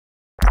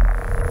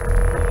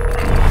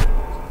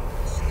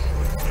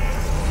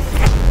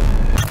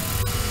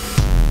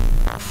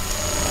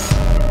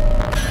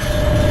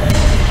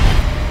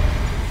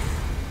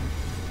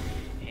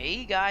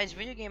guys,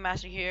 Video Game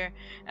Master here,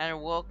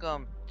 and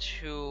welcome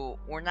to.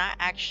 We're not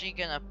actually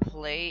gonna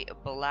play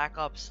Black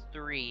Ops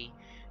 3.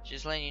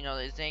 Just letting you know,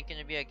 this ain't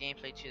gonna be a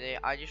gameplay today.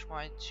 I just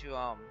wanted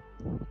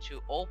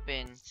to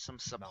open some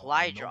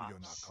supply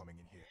drops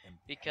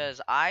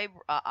because I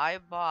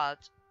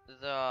bought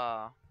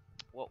the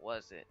what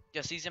was it?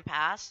 The season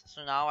pass,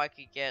 so now I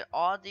could get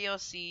all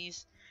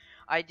DLCs.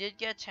 I did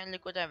get 10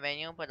 liquid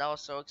titanium, but I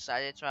was so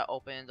excited, so I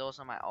opened those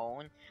on my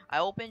own. I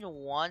opened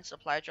one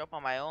supply drop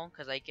on my own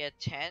because I get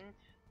 10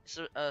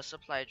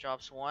 supply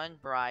drops, 1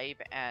 bribe,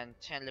 and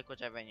 10 liquid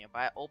titanium. But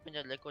I opened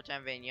the liquid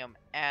titanium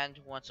and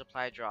 1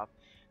 supply drop.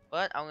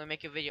 But I'm going to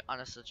make a video on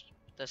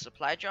the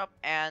supply drop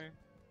and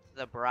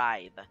the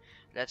bribe.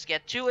 Let's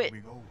get to it.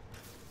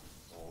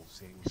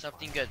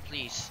 Something good,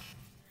 please.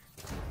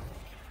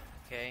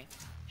 Okay.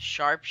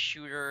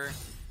 Sharpshooter,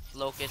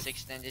 Locust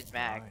extended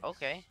mag.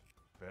 Okay.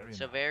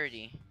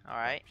 Severity.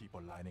 Alright.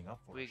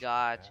 We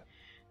got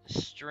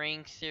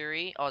String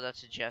Theory. Oh,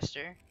 that's a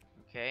Jester.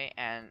 Okay,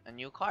 and a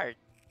new card.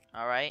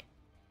 Alright.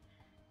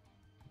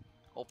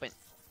 Open.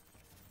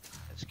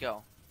 Let's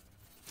go.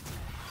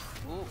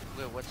 Ooh,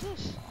 wait, what's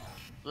this?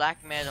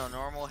 Black Metal,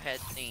 normal head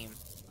theme.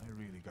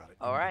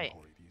 Alright.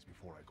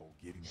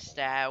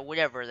 Stat,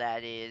 whatever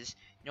that is.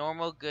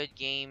 Normal good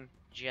game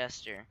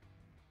Jester.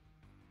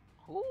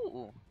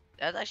 Ooh.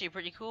 That's actually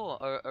pretty cool.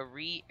 A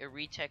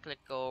retechnical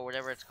or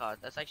whatever it's called.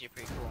 That's actually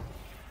pretty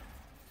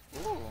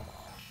cool. Ooh.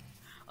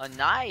 A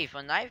knife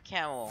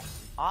camo.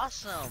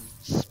 Awesome.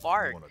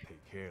 Spark.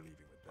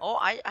 Oh,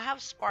 I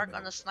have Spark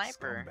on the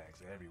sniper.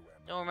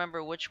 Don't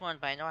remember which one,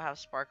 but I know I have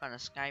Spark on a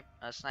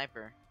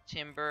sniper.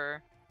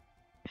 Timber.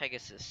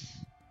 Pegasus.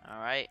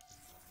 Alright.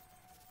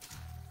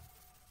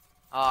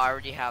 Oh, I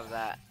already have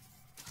that.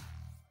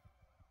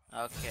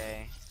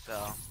 Okay,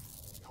 so.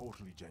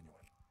 Totally genuine.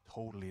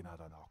 Totally not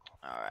a knockoff.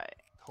 Alright.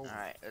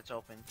 Alright, let's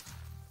open.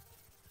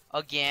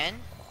 Again?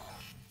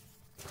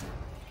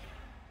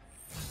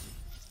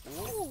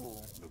 Ooh.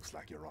 Looks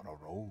like you're on a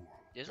roll.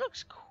 This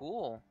looks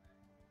cool.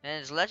 And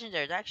it's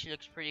legendary. It actually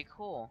looks pretty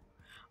cool.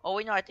 Oh,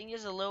 wait, no, I think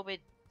it's a little bit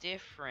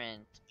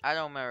different. I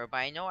don't remember, but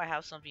I know I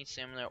have something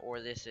similar,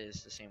 or this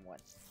is the same one.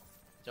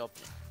 Let's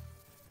open it.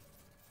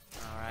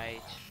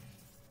 Alright.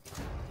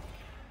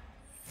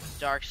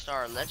 Dark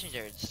Star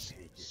Legendary. It's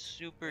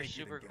super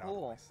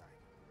cool.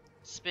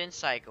 Spin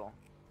Cycle.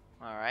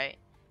 Alright.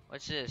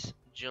 What's this?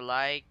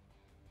 July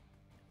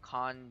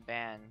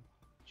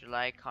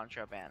July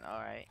Contraband.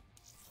 Alright.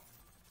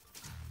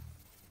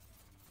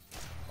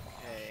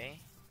 Okay.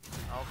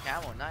 Oh,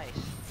 camo. Nice.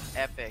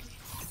 Epic.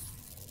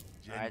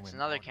 Alright, it's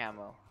another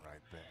camo.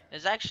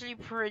 It's actually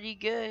pretty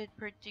good.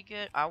 Pretty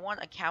good. I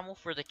want a camo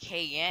for the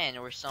KN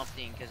or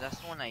something, because that's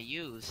the one I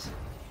use.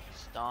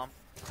 Stomp.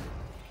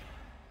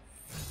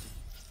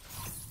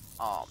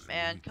 Oh,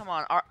 man. Come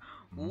on.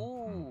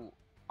 Ooh.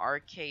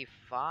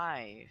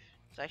 RK5.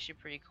 It's actually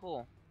pretty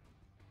cool.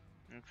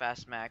 And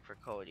fast mag for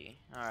Cody.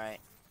 Alright.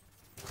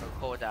 Or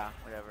Koda,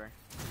 whatever.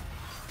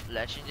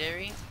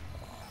 Legendary.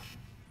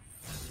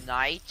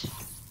 Knight.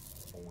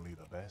 Only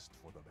the best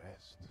for the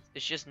best.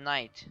 It's just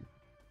Knight.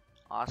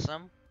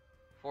 Awesome.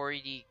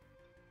 48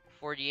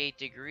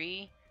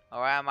 degree.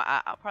 Alright,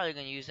 I'm probably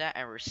gonna use that,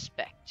 and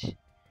respect.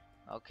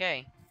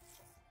 Okay.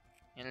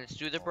 And let's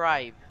do the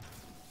bribe.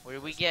 What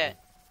do we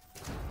get?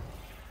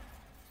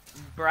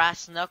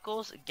 Brass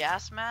knuckles,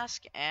 gas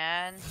mask,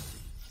 and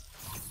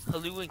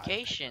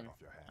hallucination.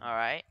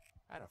 Alright.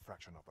 At a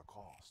fraction of the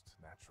cost,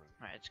 naturally.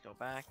 Alright, let's go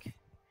back.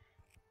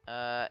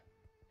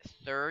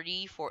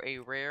 30 for a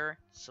rare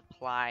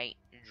supply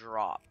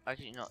drop.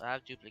 Actually, no, I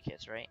have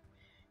duplicates, right?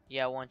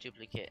 Yeah, 1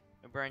 duplicate.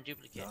 Burn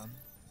duplicate. Done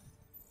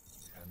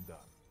and done.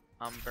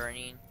 I'm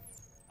burning.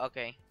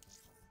 Okay.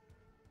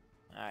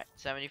 Alright,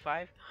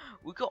 75.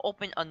 We could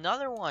open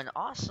another one.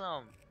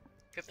 Awesome.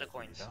 Crypto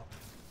coins.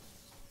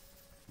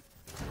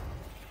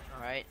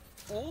 Alright.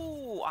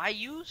 Ooh, I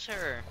use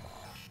her.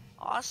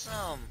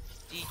 Awesome.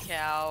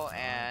 Decal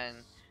and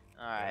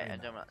alright,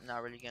 I'm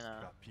not really gonna.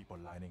 Got people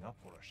lining up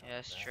for a shot.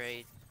 Yes,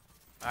 trade.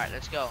 Alright,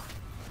 let's go.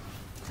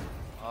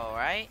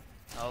 Alright.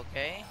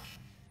 Okay.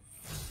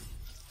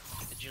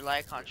 The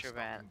July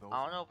Contraband.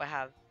 I don't know if I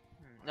have.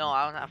 No,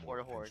 I don't have for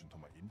the Horde.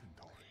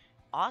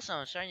 Awesome,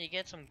 I'm starting to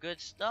get some good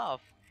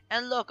stuff.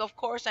 And look, of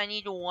course I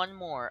need 1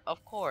 more.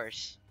 Of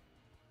course.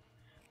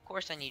 Of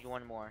course I need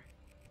 1 more.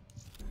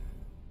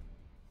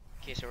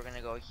 Okay, so we're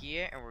gonna go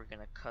here and we're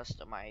gonna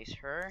customize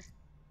her.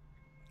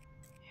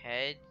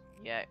 Head,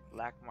 yeah,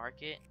 black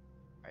market,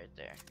 right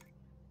there.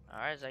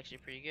 Alright, it's actually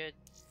pretty good.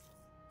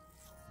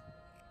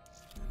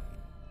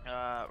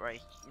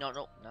 Right, no,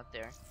 not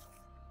there.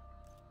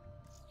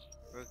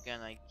 We're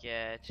gonna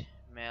get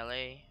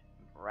melee,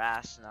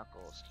 brass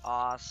knuckles.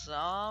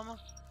 Awesome.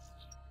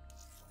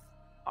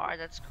 Alright,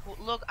 that's cool.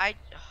 Look, oh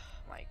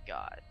my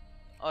god.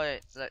 Oh,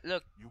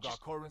 look, You got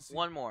currency?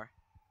 1 more.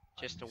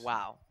 Just a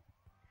wow.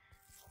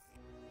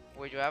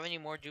 Wait, do I have any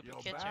more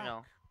duplicates or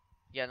no?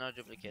 Yeah, no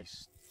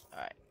duplicates.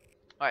 Alright.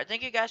 Alright,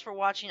 thank you guys for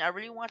watching. I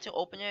really want to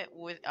open it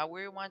with I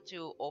really want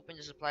to open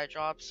the supply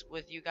drops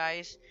with you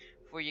guys,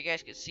 for you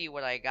guys could see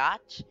what I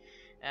got.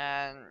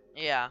 And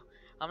yeah.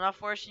 I'm not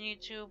forcing you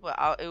to, but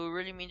it would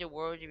really mean the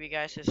world if you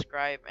guys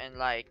subscribe and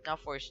like.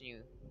 Not forcing you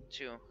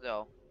to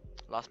though.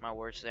 Lost my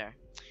words there.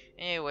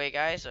 Anyway,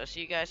 guys, I'll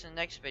see you guys in the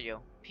next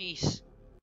video. Peace.